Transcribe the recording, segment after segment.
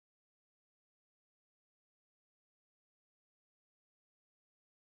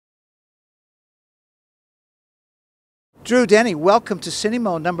DrewDenny, welcome to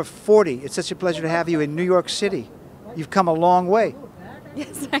Cinema number 40. It's such a pleasure to have you in New York City. You've come a long way.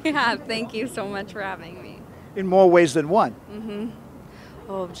 Yes, I have. Thank you so much for having me. In more ways than one.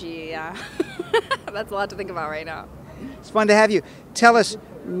 Oh, gee, yeah. That's a lot to think about right now. It's fun to have you. Tell us,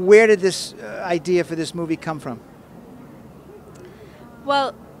 where did this idea for this movie come from?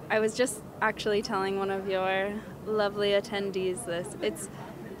 Well, I was just actually telling one of your lovely attendees this.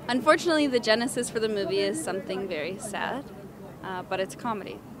 Unfortunately, the genesis for the movie is something very sad, but it's a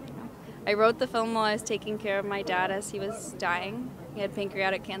comedy. I wrote the film while I was taking care of my dad as he was dying. He had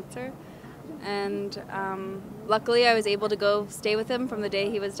pancreatic cancer. And luckily I was able to go stay with him from the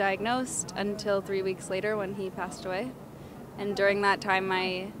day he was diagnosed until 3 weeks later when he passed away. And during that time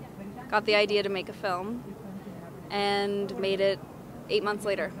I got the idea to make a film and made it 8 months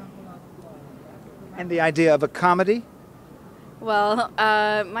later. And the idea of a comedy? Well,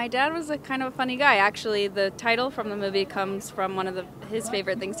 my dad was a kind of a funny guy. Actually, the title from the movie comes from one of his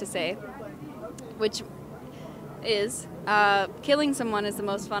favorite things to say, which is, killing someone is the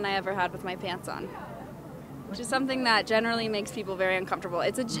most fun I ever had with my pants on, which is something that generally makes people very uncomfortable.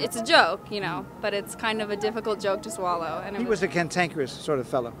 It's a joke, you know, but it's kind of a difficult joke to swallow. And He was a cantankerous sort of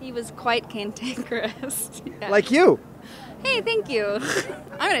fellow. He was quite cantankerous. Yeah. Like you. Hey, thank you.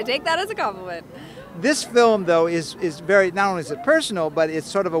 I'm going to take that as a compliment. This film, though, is very, not only is it personal, but it's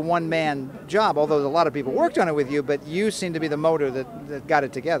sort of a one-man job, although a lot of people worked on it with you, but you seem to be the motor that got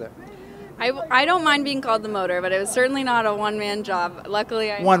it together. I don't mind being called the motor, but it was certainly not a one-man job.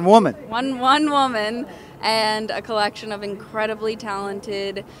 Luckily, One woman. One woman and a collection of incredibly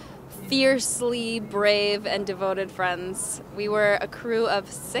talented, fiercely brave and devoted friends. We were a crew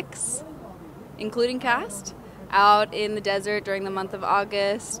of 6, including cast, out in the desert during the month of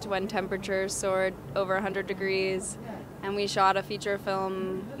August when temperatures soared over 100 degrees, and we shot a feature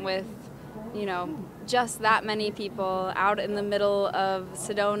film with, you know, just that many people out in the middle of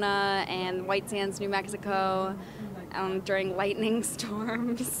Sedona and White Sands, New Mexico, during lightning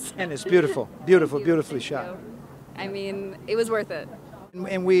storms. And it's beautiful, beautifully shot. I mean, it was worth it.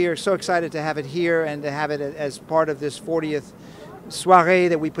 And we are so excited to have it here and to have it as part of this 40th soiree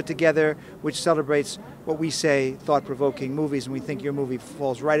that we put together, which celebrates what we say thought-provoking movies, and we think your movie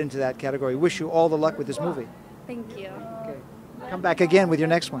falls right into that category. Wish you all the luck with this movie. Thank you. Okay. Come back again with your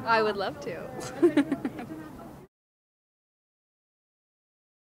next one. I would love to.